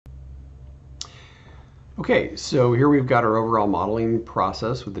Okay, so here we've got our overall modeling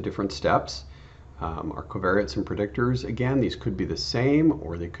process with the different steps. Our covariates and predictors, again, these could be the same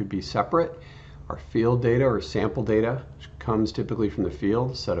or they could be separate. Our field data or sample data comes typically from the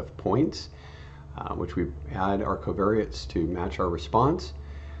field, a set of points, which we add our covariates to match our response.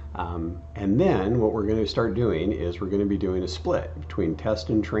 And then what we're going to start doing is we're going to be doing a split between test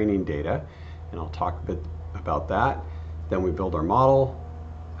and training data, and I'll talk a bit about that. Then we build our model.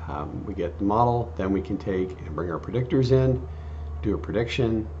 We get the model, then we can take and bring our predictors in, do a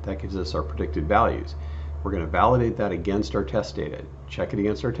prediction. That gives us our predicted values. We're going to validate that against our test data, check it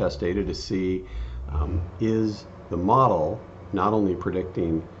against our test data to see is the model not only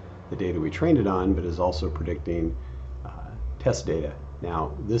predicting the data we trained it on, but is also predicting test data.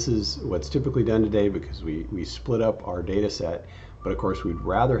 Now, this is what's typically done today because we split up our data set, but of course we'd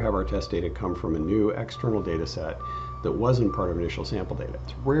rather have our test data come from a new external data set that wasn't part of initial sample data.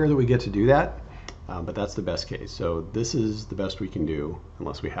 It's rare that we get to do that, but that's the best case. So this is the best we can do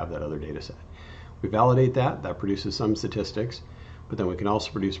unless we have that other data set. We validate that, that produces some statistics, but then we can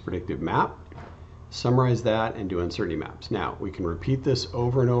also produce a predictive map, summarize that, and do uncertainty maps. Now, we can repeat this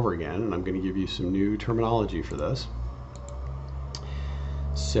over and over again, and I'm going to give you some new terminology for this.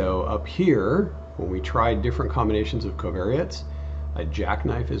 So up here, when we try different combinations of covariates, a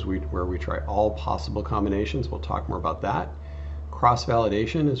jackknife is where we try all possible combinations. We'll talk more about that.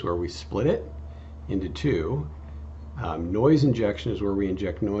 Cross-validation is where we split it into two. Noise injection is where we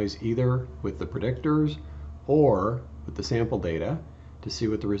inject noise either with the predictors or with the sample data to see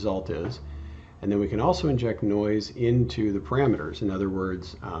what the result is. And then we can also inject noise into the parameters. In other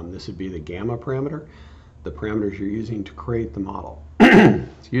words, this would be the gamma parameter, the parameters you're using to create the model.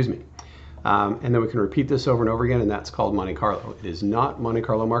 Excuse me. And then we can repeat this over and over again, and that's called Monte Carlo. It is not Monte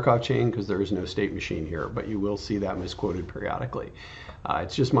Carlo Markov chain because there is no state machine here, but you will see that misquoted periodically.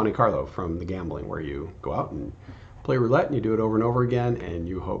 It's just Monte Carlo from the gambling where you go out and play roulette and you do it over and over again and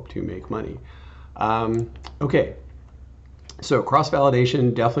you hope to make money. Okay, so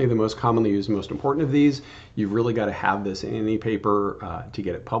cross-validation, definitely the most commonly used, most important of these. You've really got to have this in any paper to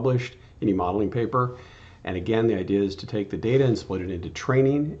get it published, any modeling paper. And again, the idea is to take the data and split it into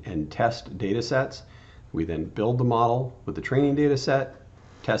training and test data sets. We then build the model with the training data set,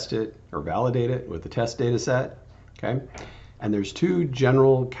 test it or validate it with the test data set. Okay? And there's two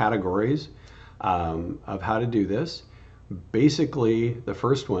general categories of how to do this. Basically, the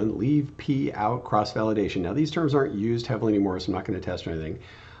first one, leave P out, cross-validation. Now, these terms aren't used heavily anymore, so I'm not going to test or anything.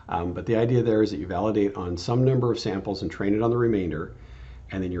 But the idea there is that you validate on some number of samples and train it on the remainder.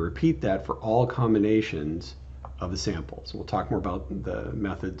 And then you repeat that for all combinations of the samples. We'll talk more about the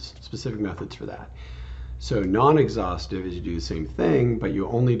methods, specific methods for that. So non-exhaustive is you do the same thing, but you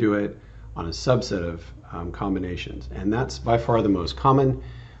only do it on a subset of combinations. And that's by far the most common,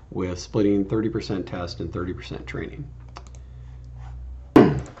 with splitting 30% test and 30% training.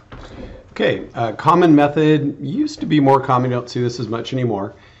 Okay, a common method, used to be more common, you don't see this as much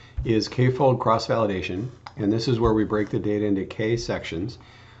anymore, is k-fold cross-validation. And this is where we break the data into k sections,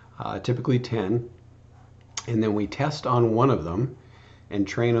 typically 10, and then we test on one of them and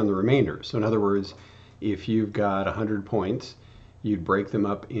train on the remainder. So in other words, if you've got 100 points, you'd break them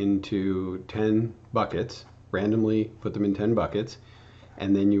up into 10 buckets, randomly put them in 10 buckets,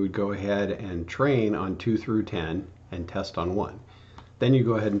 and then you would go ahead and train on 2 through 10 and test on 1. Then you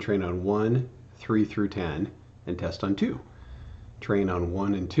go ahead and train on 1, 3 through 10, and test on 2. Train on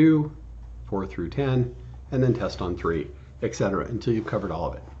 1 and 2, 4 through 10, and then test on 3, etc., until you've covered all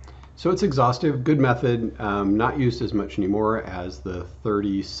of it. So it's exhaustive, good method, not used as much anymore as the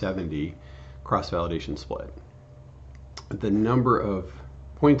 30-70 cross-validation split. The number of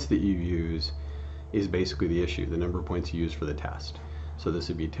points that you use is basically the issue, the number of points you use for the test. So this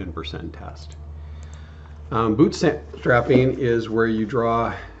would be 10% test. Bootstrapping is where you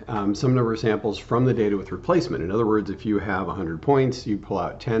draw some number of samples from the data with replacement. In other words, if you have 100 points, you pull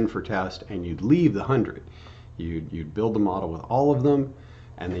out 10 for test and you'd leave the 100. You'd build the model with all of them,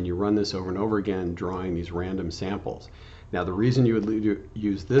 and then you run this over and over again, drawing these random samples. Now, the reason you would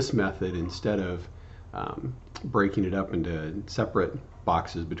use this method instead of breaking it up into separate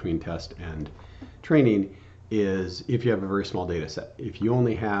boxes between test and training is if you have a very small data set. If you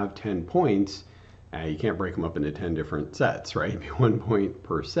only have 10 points, you can't break them up into 10 different sets, right? It'd be 1 point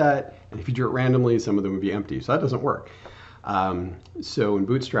per set, and if you drew it randomly, some of them would be empty, so that doesn't work. So in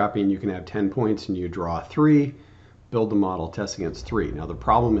bootstrapping, you can have 10 points and you draw 3, build the model, test against 3. Now the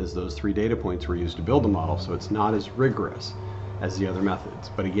problem is those 3 data points were used to build the model, so it's not as rigorous as the other methods,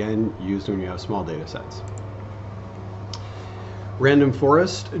 but again, used when you have small data sets. Random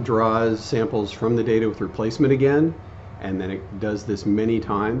forest draws samples from the data with replacement again, and then it does this many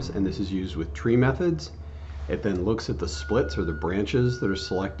times, and this is used with tree methods. It then looks at the splits or the branches that are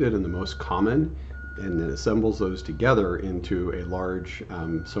selected and the most common, and then assembles those together into a large,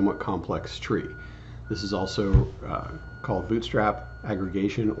 somewhat complex tree. This is also called bootstrap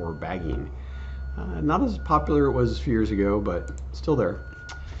aggregation or bagging. Not as popular it was a few years ago, but still there.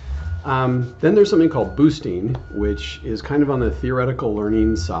 Then there's something called boosting, which is kind of on the theoretical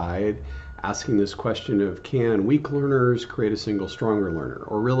learning side, asking this question of, can weak learners create a single stronger learner?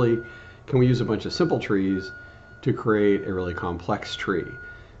 Or really, can we use a bunch of simple trees to create a really complex tree?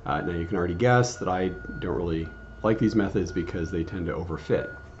 Now you can already guess that I don't really like these methods because they tend to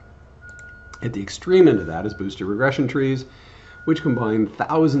overfit. At the extreme end of that is boosted regression trees, which combine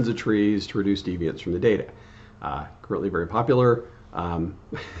thousands of trees to reduce deviance from the data. Currently very popular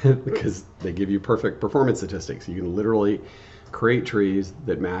because they give you perfect performance statistics. You can literally create trees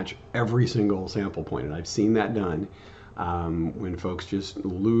that match every single sample point, and I've seen that done when folks just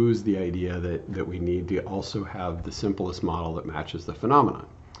lose the idea that we need to also have the simplest model that matches the phenomenon.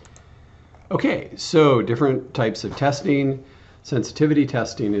 Okay, so different types of testing. Sensitivity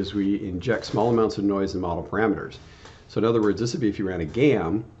testing is we inject small amounts of noise in model parameters. So in other words, this would be if you ran a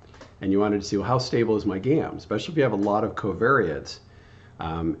GAM and you wanted to see, well, how stable is my GAM? Especially if you have a lot of covariates.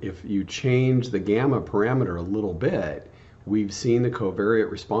 If you change the gamma parameter a little bit, we've seen the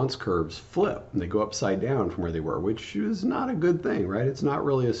covariate response curves flip and they go upside down from where they were, which is not a good thing, right? It's not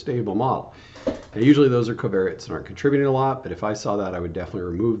really a stable model. Now, usually those are covariates that aren't contributing a lot, but if I saw that, I would definitely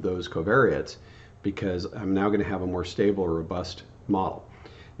remove those covariates because I'm now going to have a more stable, robust model.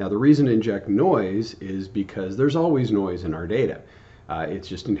 Now, the reason to inject noise is because there's always noise in our data. It's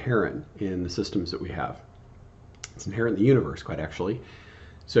just inherent in the systems that we have. It's inherent in the universe, quite actually.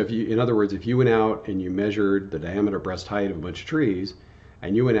 So if you, in other words, if you went out and you measured the diameter breast height of a bunch of trees,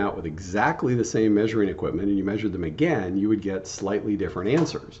 and you went out with exactly the same measuring equipment and you measured them again, you would get slightly different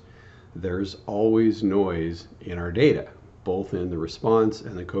answers. There's always noise in our data, both in the response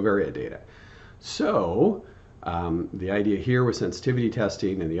and the covariate data. So the idea here with sensitivity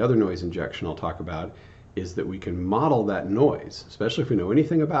testing and the other noise injection I'll talk about is that we can model that noise, especially if we know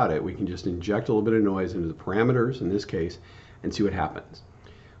anything about it. We can just inject a little bit of noise into the parameters in this case and see what happens.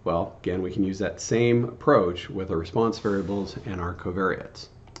 Well, again, we can use that same approach with our response variables and our covariates.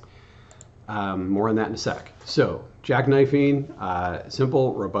 More on that in a sec. So jackknifing,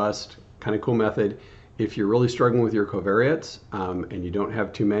 simple, robust, kind of cool method. If you're really struggling with your covariates and you don't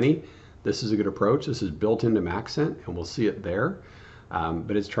have too many, this is a good approach. This is built into Maxent, and we'll see it there.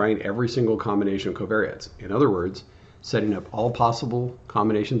 But it's trying every single combination of covariates. In other words, setting up all possible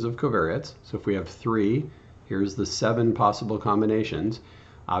combinations of covariates. So if we have 3, here's the 7 possible combinations.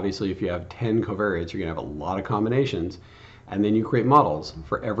 Obviously, if you have 10 covariates, you're going to have a lot of combinations. And then you create models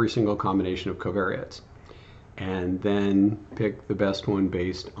for every single combination of covariates. And then pick the best one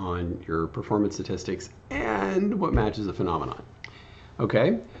based on your performance statistics and what matches the phenomenon.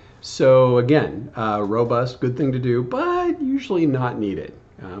 Okay? So again, robust, good thing to do, but usually not needed.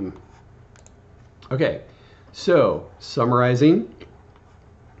 Okay, so summarizing,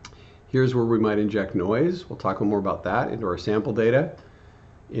 here's where we might inject noise. We'll talk a little more about that into our sample data,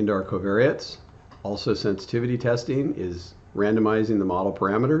 into our covariates. Also, sensitivity testing is randomizing the model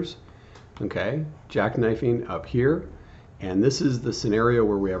parameters. Okay, jackknifing up here. And this is the scenario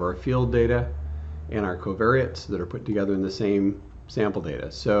where we have our field data and our covariates that are put together in the same sample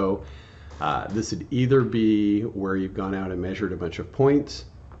data. So this would either be where you've gone out and measured a bunch of points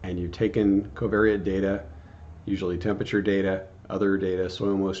and you've taken covariate data, usually temperature data, other data,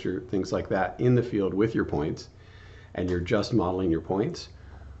 soil moisture, things like that in the field with your points, and you're just modeling your points,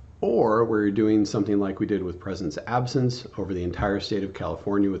 or where you're doing something like we did with presence absence over the entire state of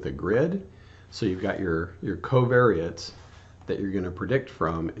California with a grid. So you've got your covariates that you're going to predict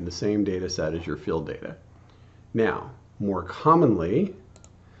from in the same data set as your field data. Now, more commonly,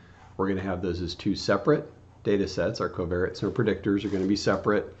 we're going to have those as 2 separate data sets. Our covariates and our predictors are going to be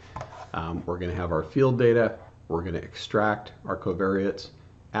separate. We're going to have our field data. We're going to extract our covariates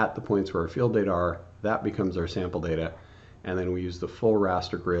at the points where our field data are. That becomes our sample data. And then we use the full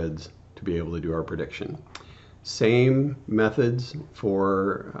raster grids to be able to do our prediction. Same methods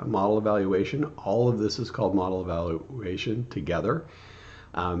for model evaluation. All of this is called model evaluation together.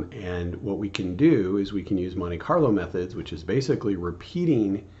 And what we can do is we can use Monte Carlo methods, which is basically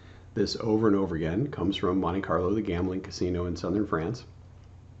repeating this over and over again. It comes from Monte Carlo, the gambling casino in southern France,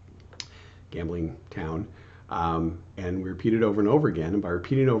 gambling town. And we repeat it over and over again. And by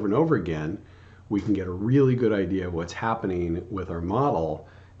repeating over and over again, we can get a really good idea of what's happening with our model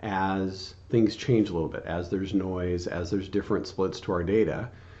as things change a little bit, as there's noise, as there's different splits to our data,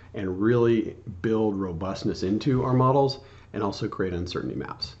 and really build robustness into our models and also create uncertainty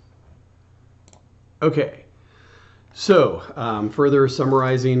maps. Okay, So, further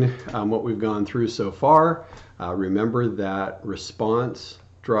summarizing what we've gone through so far, remember that response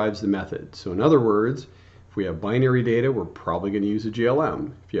drives the method. So in other words, if we have binary data, we're probably going to use a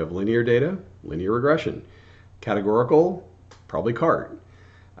GLM. If you have linear data, linear regression. Categorical, probably CART.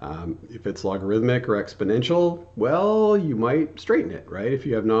 If it's logarithmic or exponential, well, you might straighten it, right? If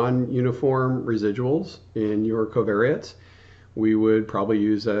you have non-uniform residuals in your covariates, we would probably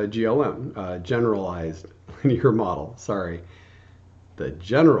use a GLM, generalized linear model. Sorry, the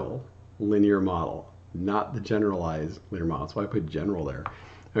general linear model, not the generalized linear model. That's why I put general there.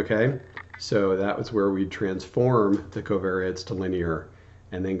 Okay, so that was where we transform the covariates to linear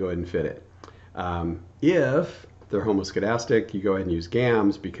and then go ahead and fit it. If they're homoscedastic, you go ahead and use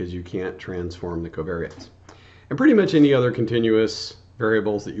GAMs because you can't transform the covariates. And pretty much any other continuous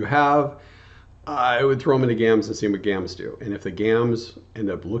variables that you have, I would throw them into GAMs and see what GAMs do. And if the GAMs end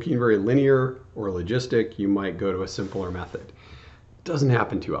up looking very linear or logistic, you might go to a simpler method. Doesn't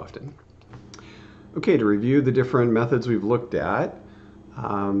happen too often. Okay, to review the different methods we've looked at,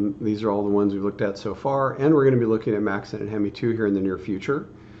 these are all the ones we've looked at so far, and we're going to be looking at Maxent and Hemi2 here in the near future.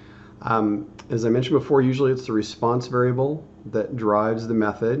 As I mentioned before, usually it's the response variable that drives the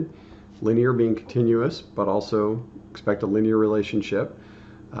method, linear being continuous, but also expect a linear relationship.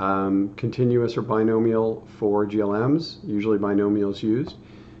 Continuous or binomial for GLMs, usually binomials used.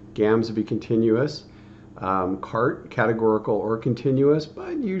 GAMs would be continuous. CART, categorical or continuous,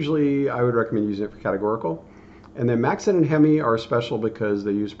 but usually I would recommend using it for categorical. And then Maxent and Hemi are special because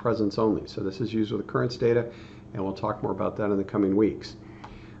they use presence only. So this is used with occurrence data, and we'll talk more about that in the coming weeks.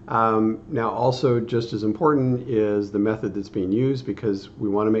 Now also just as important is the method that's being used, because we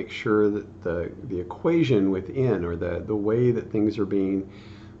want to make sure that the equation within, or the way that things are being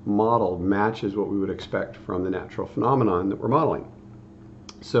modeled, matches what we would expect from the natural phenomenon that we're modeling.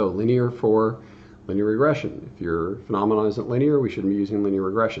 So linear for linear regression. If your phenomenon isn't linear, we shouldn't be using linear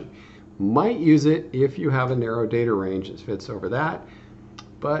regression. Might use it if you have a narrow data range that fits over that,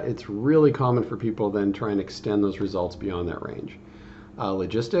 but it's really common for people then try and extend those results beyond that range.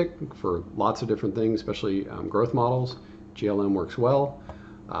 Logistic for lots of different things, especially growth models. GLM works well.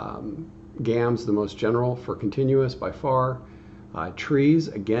 GAM's the most general for continuous by far. Trees,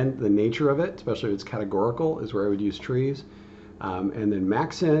 again, the nature of it, especially if it's categorical, is where I would use trees. And then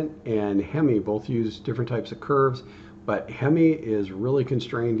Maxent and Hemi both use different types of curves, but Hemi is really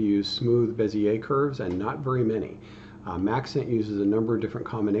constrained to use smooth Bezier curves and not very many. Maxent uses a number of different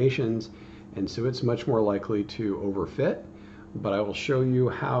combinations, and so it's much more likely to overfit. But I will show you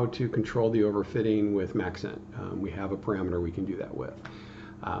how to control the overfitting with Maxent. We have a parameter we can do that with.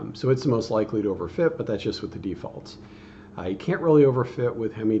 So it's the most likely to overfit, but that's just with the defaults. You can't really overfit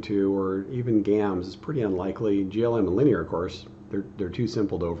with Hemi2 or even GAMs. It's pretty unlikely. GLM and linear, of course, they're too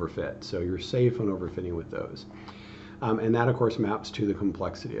simple to overfit. So you're safe on overfitting with those. And that, of course, maps to the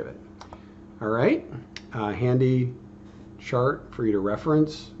complexity of it. All right, handy chart for you to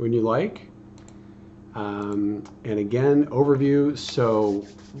reference when you like. And again, overview. So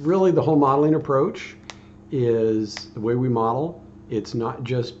really the whole modeling approach is the way we model. It's not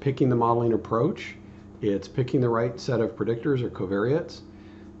just picking the modeling approach. It's picking the right set of predictors or covariates.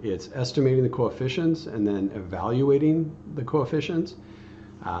 It's estimating the coefficients and then evaluating the coefficients.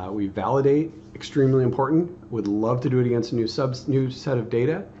 We validate, extremely important. Would love to do it against a new set of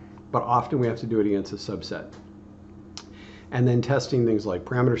data, but often we have to do it against a subset. And then testing things like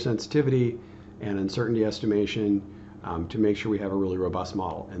parameter sensitivity and uncertainty estimation to make sure we have a really robust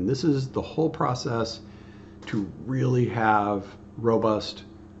model. And this is the whole process to really have robust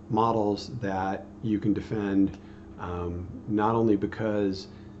models that you can defend, not only because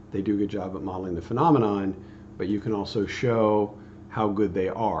they do a good job at modeling the phenomenon, but you can also show how good they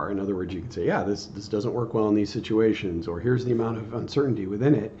are. In other words, you can say, yeah, this doesn't work well in these situations, or here's the amount of uncertainty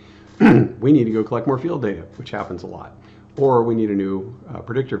within it. We need to go collect more field data, which happens a lot. Or we need a new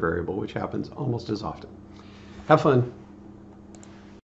predictor variable, which happens almost as often. Have fun.